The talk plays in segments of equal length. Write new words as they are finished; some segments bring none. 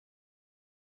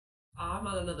I'm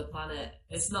on another planet.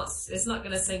 It's not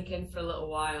going to sink in for a little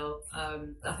while.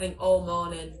 I think all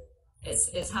morning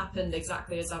it's happened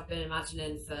exactly as I've been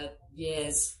imagining for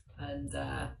years, and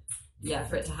yeah,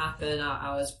 for it to happen,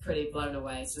 I was pretty blown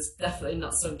away. So it's definitely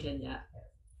not sunk in yet.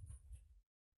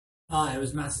 Oh, it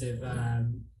was massive.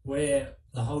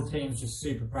 The whole team's just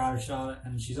super proud of Charlotte,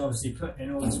 and she's obviously put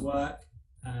in all this work.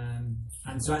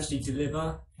 And to actually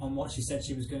deliver on what she said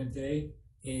she was going to do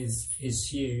is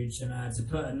huge. And to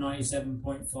put a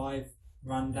 97.5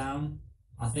 run down,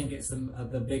 I think it's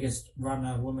the biggest run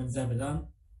a woman's ever done.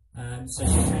 So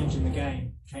she's changing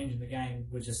the game.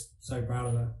 We're just so proud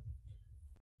of her.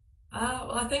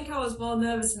 Well, I think I was more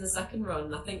nervous in the second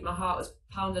run. I think my heart was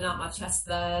pounding out my chest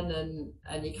then,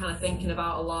 and you're kind of thinking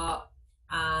about a lot.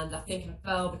 And I think I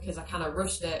fell because I kind of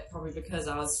rushed it, probably because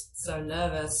I was so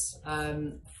nervous.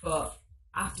 But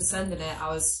after sending it, I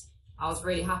was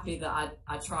really happy that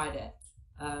I tried it,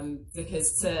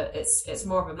 because it's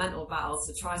more of a mental battle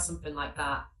to try something like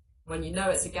that when you know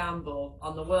it's a gamble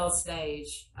on the world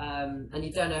stage, and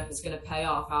you don't know if it's going to pay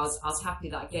off. I was happy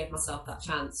that I gave myself that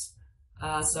chance.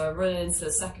 So running into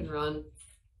the second run,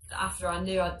 after I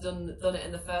knew I'd done it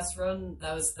in the first run,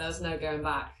 there was no going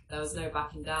back. There was no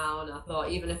backing down. I thought,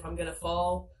 even if I'm going to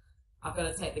fall, I've got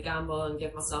to take the gamble and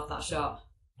give myself that shot.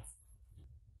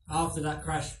 After that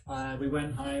crash, we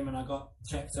went home and I got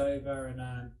checked over,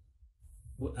 and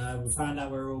we found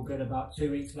out we were all good about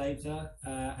 2 weeks later.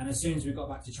 And as soon as we got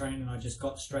back to training, I just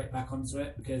got straight back onto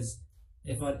it, because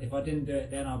if I didn't do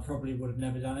it then, I probably would have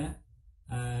never done it.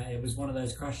 It was one of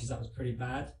those crashes that was pretty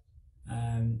bad.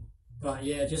 But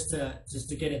yeah, just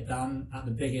to get it done on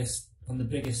the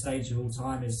biggest stage of all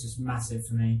time is just massive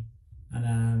for me.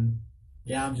 And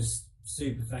yeah, I'm just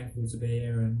super thankful to be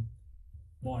here, and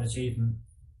what an achievement.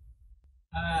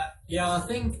 Yeah, I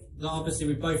think that obviously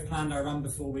we both planned our run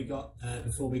before we got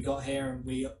here,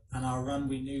 and our run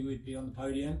we knew we'd be on the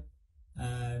podium.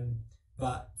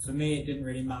 But for me, it didn't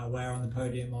really matter where on the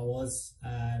podium I was.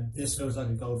 This feels like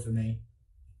a goal for me.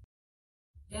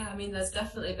 Yeah, I mean, there's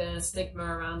definitely been a stigma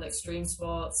around extreme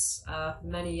sports for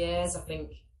many years. I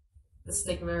think the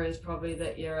stigma is probably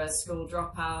that you're a school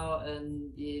dropout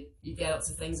and you get up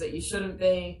to things that you shouldn't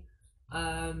be.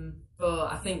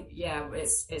 But I think, yeah,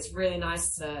 it's really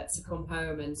nice to come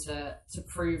home and to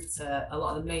prove to a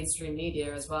lot of the mainstream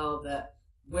media as well that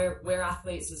we're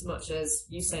athletes as much as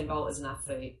Usain Bolt is an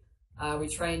athlete. We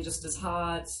train just as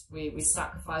hard, we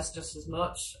sacrifice just as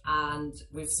much, and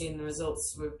we've seen the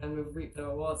results and we've reaped the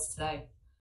rewards today.